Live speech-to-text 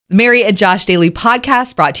Mary and Josh Daily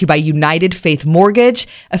Podcast brought to you by United Faith Mortgage,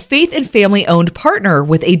 a faith and family-owned partner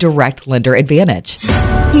with a direct lender advantage.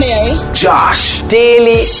 Mary. Josh.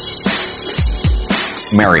 Daily.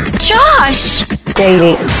 Mary. Josh.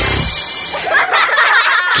 Daily.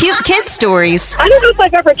 Cute kid stories. I don't know if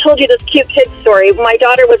I've ever told you this cute kid story. My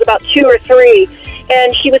daughter was about 2 or 3,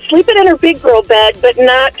 and she was sleeping in her big girl bed, but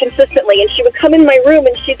not consistently. And she would come in my room,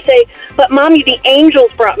 and she'd say, "But, Mommy, the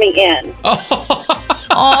angels brought me in." Oh.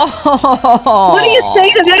 What do you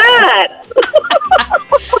say to that?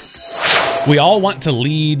 We all want to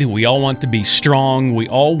lead. We all want to be strong. We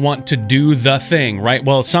all want to do the thing, right?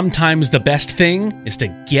 Well, sometimes the best thing is to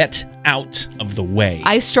get out of the way.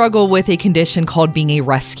 I struggle with a condition called being a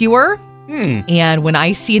rescuer. And when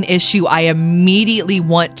I see an issue, I immediately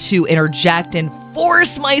want to interject and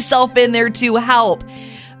force myself in there to help.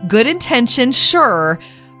 Good intention, sure,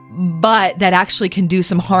 but that actually can do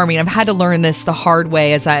some harming. I've had to learn this the hard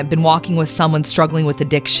way as I've been walking with someone struggling with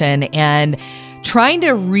addiction and trying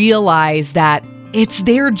to realize that it's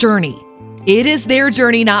their journey. It is their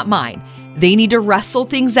journey, not mine. They need to wrestle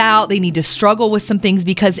things out. They need to struggle with some things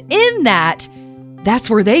because in that's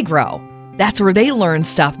where they grow. That's where they learn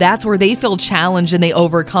stuff. That's where they feel challenged and they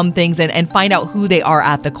overcome things and find out who they are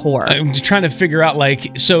at the core. I'm just trying to figure out,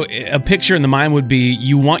 so a picture in the mind would be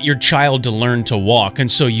you want your child to learn to walk, and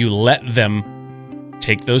so you let them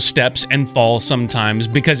take those steps and fall sometimes,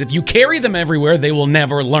 because if you carry them everywhere, they will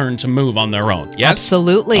never learn to move on their own. Yes?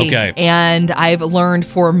 Absolutely. Okay. And I've learned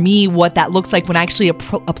for me what that looks like when I actually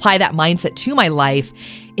apply that mindset to my life.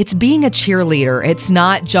 It's being a cheerleader. It's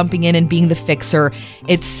not jumping in and being the fixer.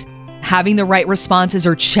 It's having the right responses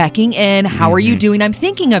or checking in. How are you doing? I'm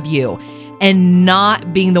thinking of you. And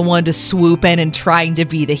not being the one to swoop in and trying to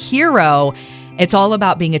be the hero. It's all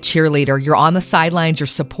about being a cheerleader. You're on the sidelines, you're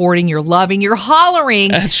supporting, you're loving, you're hollering.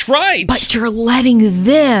 That's right. But you're letting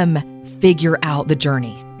them figure out the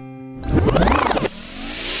journey.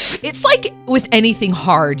 It's like with anything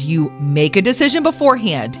hard, you make a decision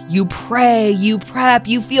beforehand. You pray, you prep,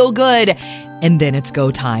 you feel good, and then it's go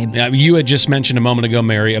time. Yeah, you had just mentioned a moment ago,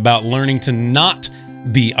 Mary, about learning to not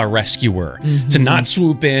be a rescuer, to not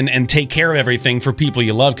swoop in and take care of everything for people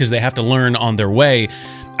you love because they have to learn on their way.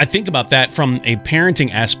 I think about that from a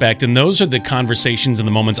parenting aspect, and those are the conversations and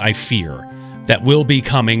the moments I fear that will be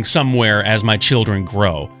coming somewhere as my children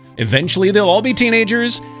grow. Eventually, they'll all be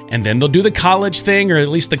teenagers, and then they'll do the college thing, or at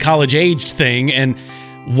least the college-aged thing, and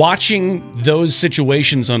watching those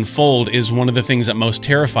situations unfold is one of the things that most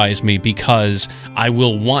terrifies me because I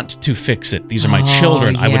will want to fix it. These are my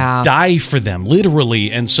children. Yeah. I would die for them,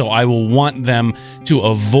 literally, and so I will want them to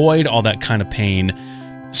avoid all that kind of pain.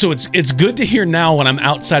 So it's good to hear now when I'm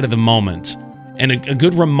outside of the moment, and a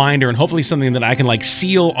good reminder, and hopefully something that I can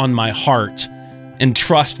seal on my heart and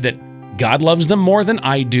trust that God loves them more than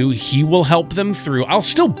I do. He will help them through. I'll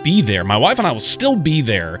still be there. My wife and I will still be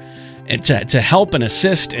there and to help and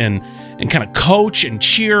assist and kind of coach and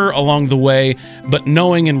cheer along the way, but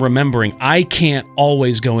knowing and remembering I can't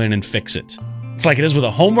always go in and fix it. It's like it is with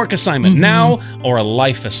a homework assignment now or a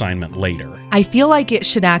life assignment later. I feel like it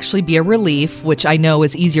should actually be a relief, which I know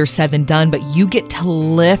is easier said than done, but you get to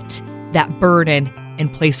lift that burden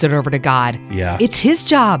and place it over to God. Yeah. It's His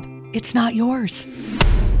job. It's not yours.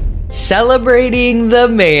 Celebrating the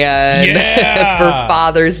man for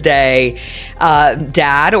Father's Day.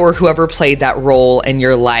 Dad or whoever played that role in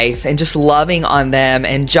your life and just loving on them.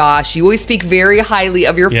 And Josh, you always speak very highly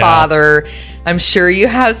of your father. I'm sure you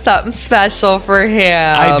have something special for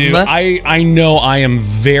him. I do. I know I am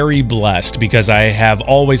very blessed because I have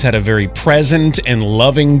always had a very present and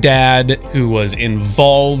loving dad who was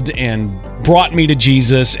involved and brought me to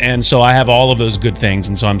Jesus. And so I have all of those good things.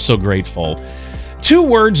 And so I'm so grateful. 2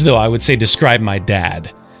 words, though, I would say describe my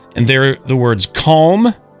dad. And they're the words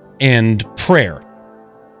calm and prayer.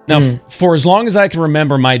 Now, for as long as I can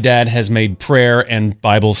remember, my dad has made prayer and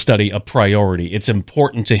Bible study a priority. It's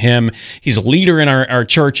important to him. He's a leader in our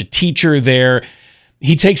church, a teacher there.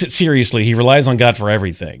 He takes it seriously. He relies on God for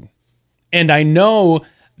everything. And I know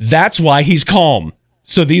that's why he's calm.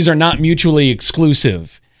 So these are not mutually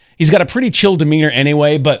exclusive. He's got a pretty chill demeanor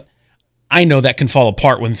anyway, but I know that can fall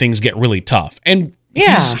apart when things get really tough. And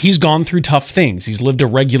he's gone through tough things. He's lived a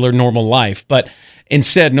regular, normal life. But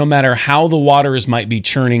instead, no matter how the waters might be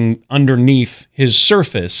churning underneath his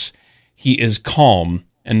surface, he is calm.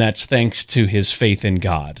 And that's thanks to his faith in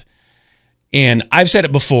God. And I've said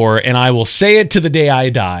it before, and I will say it to the day I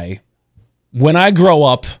die. When I grow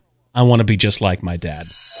up, I want to be just like my dad.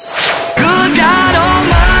 Good God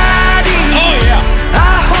Almighty. Oh, yeah.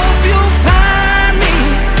 I hope you'll find me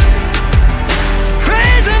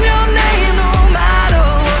praising your name no matter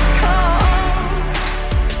what comes.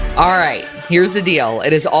 All right, here's the deal.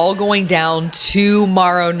 It is all going down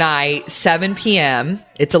tomorrow night, 7 p.m.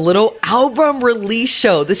 It's a little album release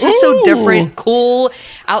show. This is so different, cool,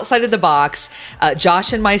 outside of the box.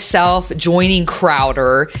 Josh and myself joining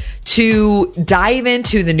Crowder to dive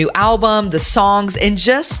into the new album, the songs, and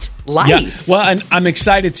just life. Yeah, well, and I'm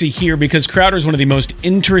excited to hear because Crowder is one of the most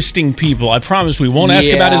interesting people. I promise we won't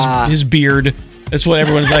ask about his beard. That's what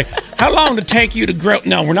everyone's like. How long did it take you to grow?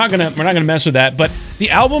 No, we're not gonna mess with that. But the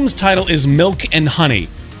album's title is Milk and Honey,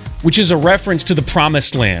 which is a reference to the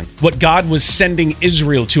Promised Land, what God was sending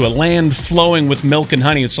Israel to, a land flowing with milk and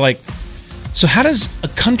honey. It's like, so how does a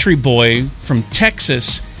country boy from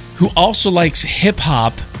Texas who also likes hip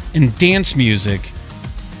hop and dance music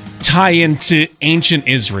tie into ancient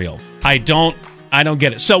Israel? I don't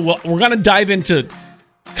get it. So we're gonna dive into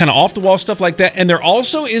kind of off the wall stuff like that. And there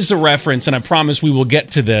also is a reference, and I promise we will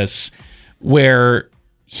get to this, where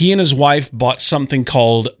he and his wife bought something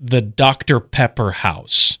called the Dr. Pepper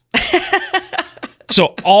House.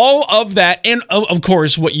 So all of that, and of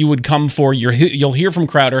course, what you would come for, you'll hear from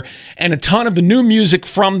Crowder, and a ton of the new music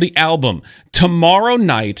from the album tomorrow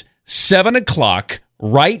night, 7 o'clock,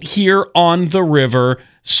 right here on the river.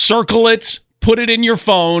 Circle it, put it in your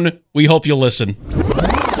phone. We hope you'll listen.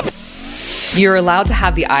 You're allowed to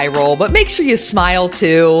have the eye roll, but make sure you smile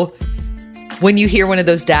too when you hear one of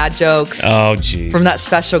those dad jokes. Oh, geez. From that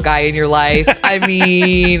special guy in your life. I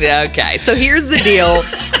mean, okay. So here's the deal.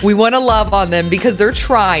 We want to love on them because they're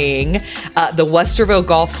trying. The Westerville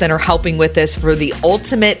Golf Center helping with this for the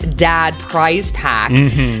Ultimate Dad Prize Pack.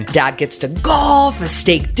 Mm-hmm. Dad gets to golf, a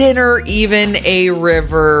steak dinner, even a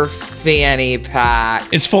river fanny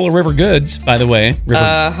pack. It's full of river goods, by the way.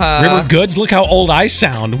 River goods? Look how old I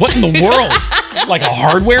sound. What in the world? Like a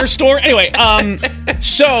hardware store? Anyway,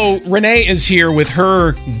 so Renee is here with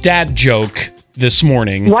her dad joke this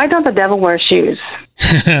morning. Why don't the devil wear shoes?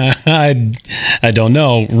 I don't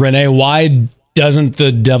know. Renee, why doesn't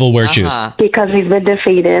the devil wear shoes? Because he's been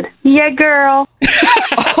defeated. Yeah, girl.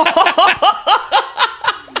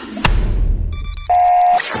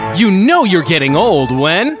 You know you're getting old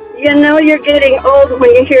when... You know you're getting old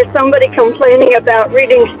when you hear somebody complaining about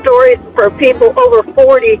reading stories for people over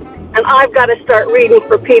 40, and I've got to start reading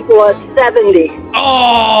for people at 70.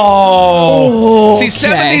 Oh! See,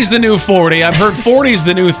 70's the new 40. I've heard 40's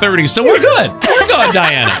the new 30, so we're good. We're good,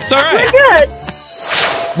 Diana. It's all right. We're good.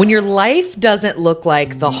 When your life doesn't look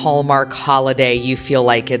like the Hallmark holiday you feel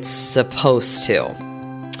like it's supposed to.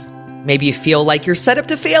 Maybe you feel like you're set up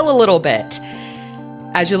to fail a little bit.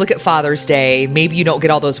 As you look at Father's Day, maybe you don't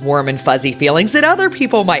get all those warm and fuzzy feelings that other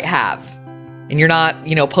people might have. And you're not,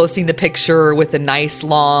 posting the picture with a nice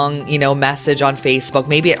long, message on Facebook.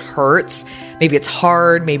 Maybe it hurts. Maybe it's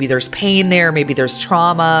hard. Maybe there's pain there. Maybe there's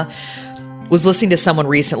trauma. Was listening to someone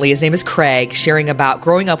recently, his name is Craig, sharing about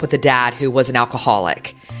growing up with a dad who was an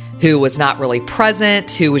alcoholic, who was not really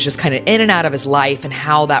present, who was just kind of in and out of his life, and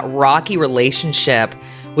how that rocky relationship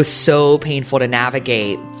was so painful to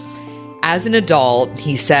navigate. As an adult,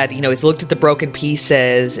 he said, he's looked at the broken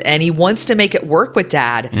pieces and he wants to make it work with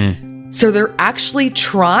dad. So they're actually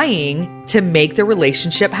trying to make the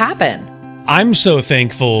relationship happen. I'm so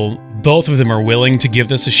thankful both of them are willing to give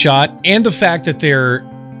this a shot, and the fact that they're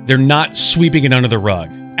not sweeping it under the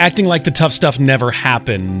rug, acting like the tough stuff never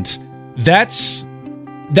happened. That's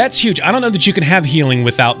huge. I don't know that you can have healing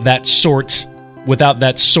without that sort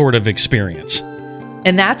of experience.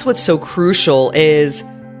 And that's what's so crucial is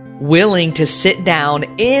willing to sit down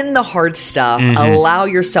in the hard stuff, allow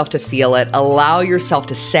yourself to feel it, allow yourself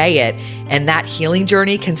to say it, and that healing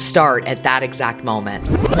journey can start at that exact moment.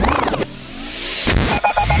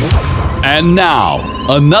 And now,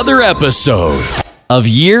 another episode of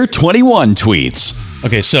Year 21 Tweets.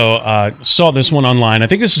 Okay, so saw this one online. I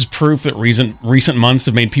think this is proof that recent months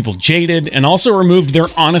have made people jaded and also removed their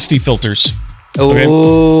honesty filters. Okay.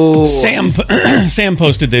 Oh, Sam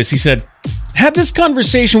posted this. He said, "Had this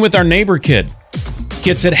conversation with our neighbor kid.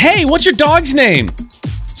 Kid said, 'Hey, what's your dog's name?'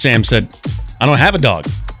 Sam said, 'I don't have a dog.'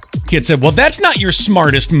 Kid said, 'Well, that's not your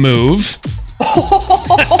smartest move.'"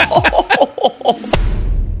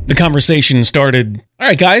 The conversation started, "All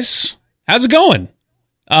right, guys, how's it going?"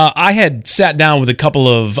 I had sat down with a couple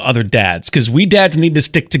of other dads because we dads need to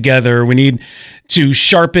stick together. We need to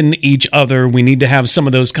sharpen each other. We need to have some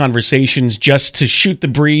of those conversations just to shoot the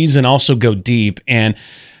breeze and also go deep. And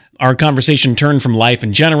our conversation turned from life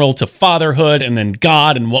in general to fatherhood and then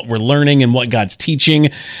God and what we're learning and what God's teaching.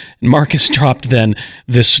 And Marcus dropped then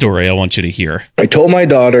this story I want you to hear. I told my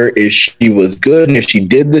daughter if she was good and if she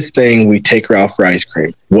did this thing, we'd take her out for ice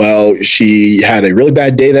cream. Well, she had a really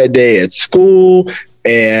bad day that day at school.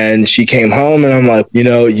 And she came home and I'm like,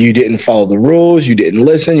 you didn't follow the rules. You didn't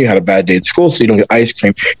listen. You had a bad day at school, so you don't get ice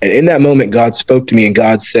cream. And in that moment, God spoke to me and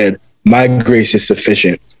God said, my grace is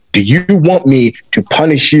sufficient. Do you want me to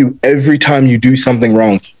punish you every time you do something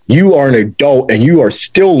wrong? You are an adult and you are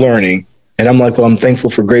still learning. And I'm like, well, I'm thankful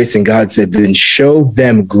for grace. And God said, then show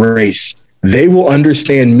them grace. They will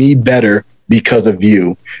understand me better because of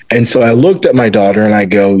you. And so I looked at my daughter and I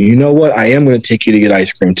go, you know what? I am going to take you to get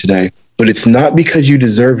ice cream today, but it's not because you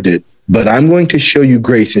deserved it, but I'm going to show you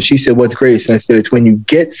grace. And she said, what's grace? And I said, it's when you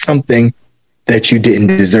get something that you didn't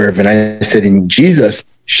deserve. And I said, and Jesus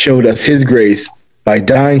showed us his grace by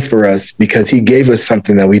dying for us because he gave us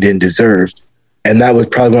something that we didn't deserve. And that was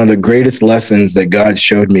probably one of the greatest lessons that God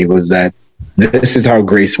showed me, was that this is how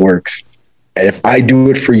grace works. And if I do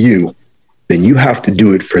it for you, then you have to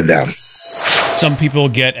do it for them. Some people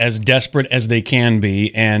get as desperate as they can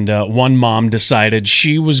be, and one mom decided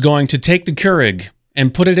she was going to take the Keurig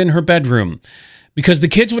and put it in her bedroom because the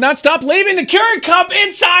kids would not stop leaving the Keurig cup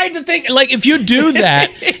inside the thing. Like, if you do that,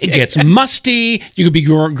 it gets musty. You could be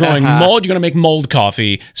growing mold. You're going to make mold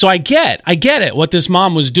coffee. So I get it, what this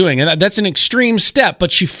mom was doing. And that's an extreme step,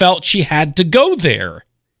 but she felt she had to go there.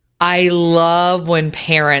 I love when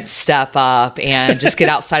parents step up and just get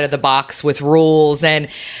outside of the box with rules. And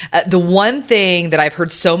the one thing that I've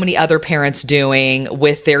heard so many other parents doing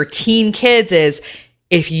with their teen kids is,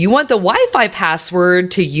 if you want the Wi-Fi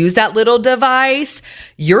password to use that little device,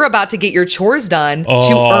 you're about to get your chores done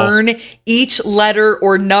to earn each letter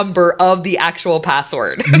or number of the actual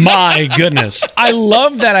password. My goodness. I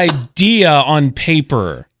love that idea on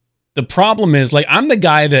paper. The problem is, like, I'm the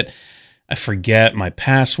guy that I forget my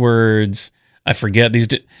passwords. I forget these.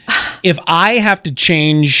 If I have to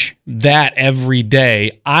change that every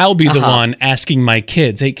day, I'll be the one asking my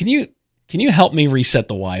kids, hey, can you help me reset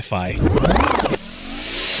the Wi-Fi?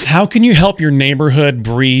 How can you help your neighborhood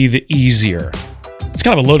breathe easier? It's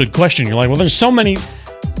kind of a loaded question. You're like, well, there's so many.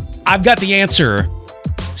 I've got the answer.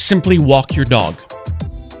 Simply walk your dog.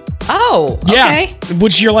 Oh, okay. Yeah,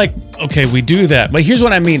 which you're like, okay, we do that. But here's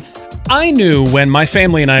what I mean. I knew when my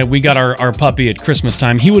family and we got our puppy at Christmas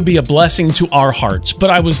time, he would be a blessing to our hearts. But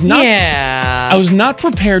I was not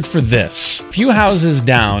prepared for this. A few houses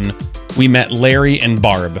down, we met Larry and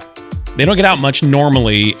Barb. They don't get out much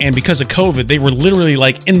normally, and because of COVID, they were literally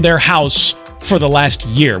like in their house for the last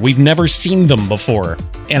year. We've never seen them before.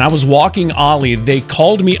 And I was walking Ollie. They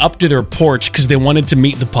called me up to their porch because they wanted to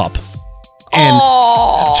meet the pup. And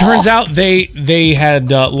turns out they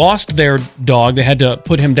had lost their dog. They had to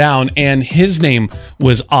put him down, and his name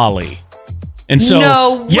was Ollie. And so,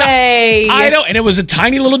 no way. I know. And it was a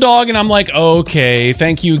tiny little dog, and I'm like, okay,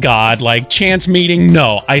 thank you, God. Like, chance meeting?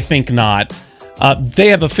 No, I think not. They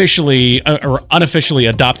have officially or unofficially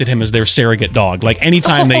adopted him as their surrogate dog. Like,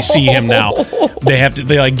 anytime they see him now,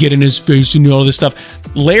 they like get in his face and all this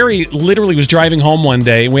stuff. Larry literally was driving home one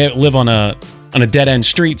day. We live on a dead-end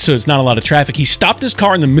street, so it's not a lot of traffic. He stopped his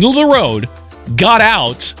car in the middle of the road, got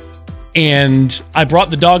out, and I brought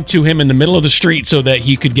the dog to him in the middle of the street so that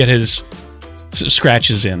he could get his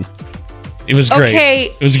scratches in. It was great. Okay,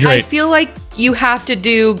 it was great. I feel like you have to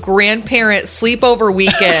do grandparent sleepover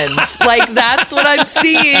weekends. Like, that's what I'm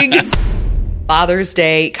seeing. Father's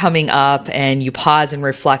Day coming up, and you pause and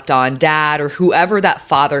reflect on dad or whoever that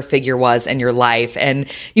father figure was in your life. And,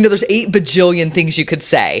 there's 8 bajillion things you could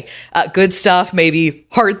say. Good stuff, maybe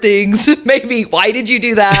hard things, maybe why did you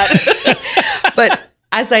do that? But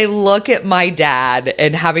as I look at my dad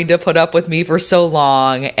and having to put up with me for so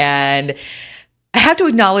long, and I have to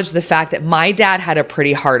acknowledge the fact that my dad had a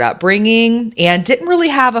pretty hard upbringing and didn't really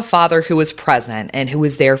have a father who was present and who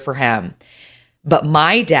was there for him. But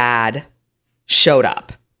my dad showed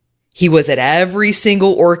up. He was at every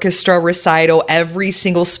single orchestra recital, every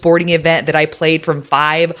single sporting event that I played from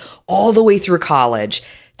 5 all the way through college.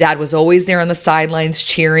 Dad was always there on the sidelines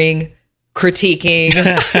cheering, critiquing,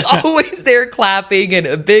 always there clapping, and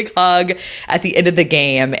a big hug at the end of the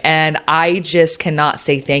game. And I just cannot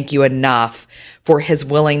say thank you enough for his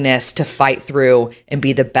willingness to fight through and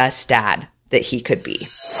be the best dad that he could be.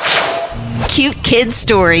 Cute kid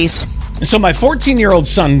stories. So my 14-year-old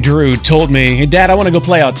son, Drew, told me, hey, Dad, I want to go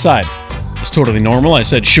play outside. It's totally normal. I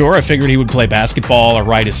said, sure. I figured he would play basketball or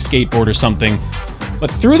ride a skateboard or something. But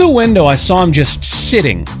through the window, I saw him just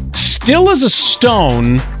sitting, still as a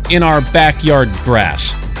stone, in our backyard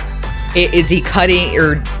grass. Is he cutting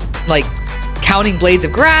or, like, counting blades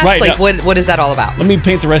of grass? Right, like, what is that all about? Let me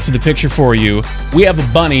paint the rest of the picture for you. We have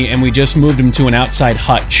a bunny, and we just moved him to an outside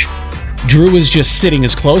hutch. Drew was just sitting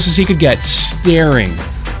as close as he could get, staring,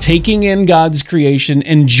 taking in God's creation,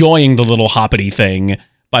 enjoying the little hoppity thing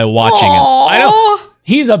by watching it. I know.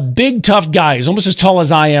 He's a big, tough guy. He's almost as tall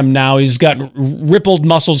as I am now. He's got rippled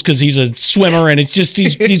muscles because he's a swimmer, and it's just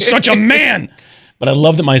he's such a man. But I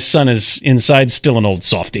love that my son is inside still an old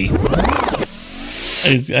softie.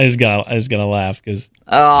 I just gotta laugh because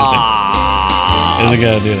I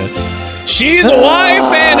gotta do that. She's a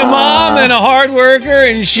wife and a mom and a hard worker,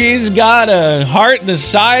 and she's got a heart the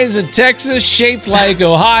size of Texas, shaped like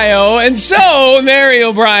Ohio. And so Mary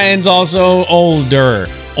O'Brien's also older.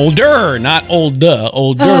 Older, not older.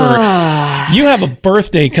 You have a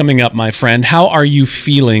birthday coming up, my friend. How are you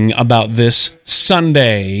feeling about this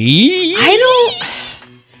Sunday?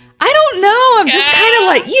 I don't know. I'm just kind of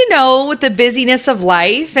like, with the busyness of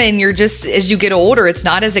life, and you're just, as you get older, it's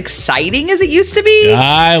not as exciting as it used to be.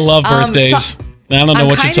 I love birthdays. I don't know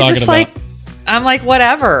what you're talking about. I'm like,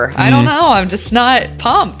 whatever. I don't know. I'm just not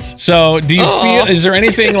pumped. So do you feel, is there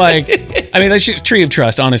anything like, that's just tree of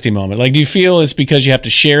trust, honesty moment. Like, do you feel it's because you have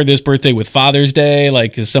to share this birthday with Father's Day?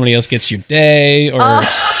 Like, because somebody else gets your day? Or,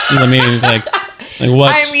 it's like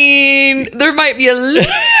what? There might be a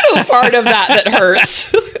little part of that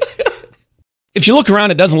hurts. If you look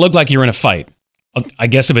around, it doesn't look like you're in a fight. I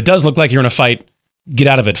guess if it does look like you're in a fight, get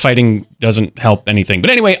out of it. Fighting doesn't help anything.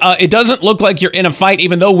 But anyway, it doesn't look like you're in a fight,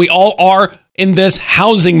 even though we all are in this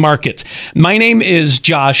housing market. My name is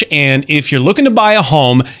Josh, and if you're looking to buy a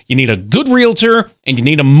home, you need a good realtor, and you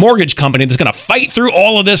need a mortgage company that's going to fight through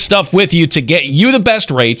all of this stuff with you to get you the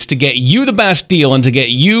best rates, to get you the best deal, and to get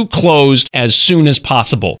you closed as soon as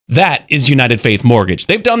possible. That is United Faith Mortgage.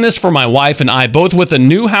 They've done this for my wife and I, both with a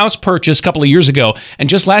new house purchase a couple of years ago, and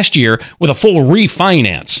just last year with a full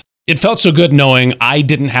refinance. It felt so good knowing I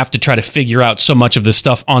didn't have to try to figure out so much of this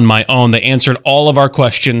stuff on my own. They answered all of our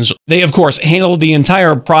questions. They, of course, handled the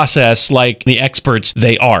entire process like the experts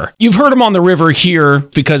they are. You've heard them on the river here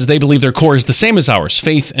because they believe their core is the same as ours,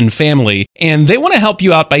 faith and family, and they want to help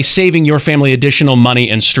you out by saving your family additional money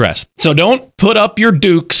and stress. So don't put up your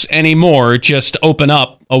dukes anymore. Just open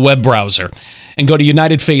up a web browser and go to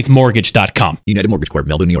UnitedFaithMortgage.com. United Mortgage Corp,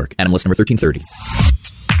 Melville, New York. NMLS number 1330.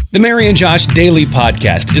 The Mary and Josh Daily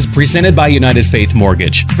Podcast is presented by United Faith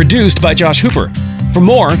Mortgage, produced by Josh Hooper. For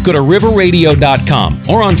more, go to riverradio.com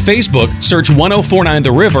or on Facebook, search 1049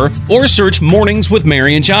 The River or search Mornings with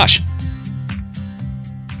Mary and Josh.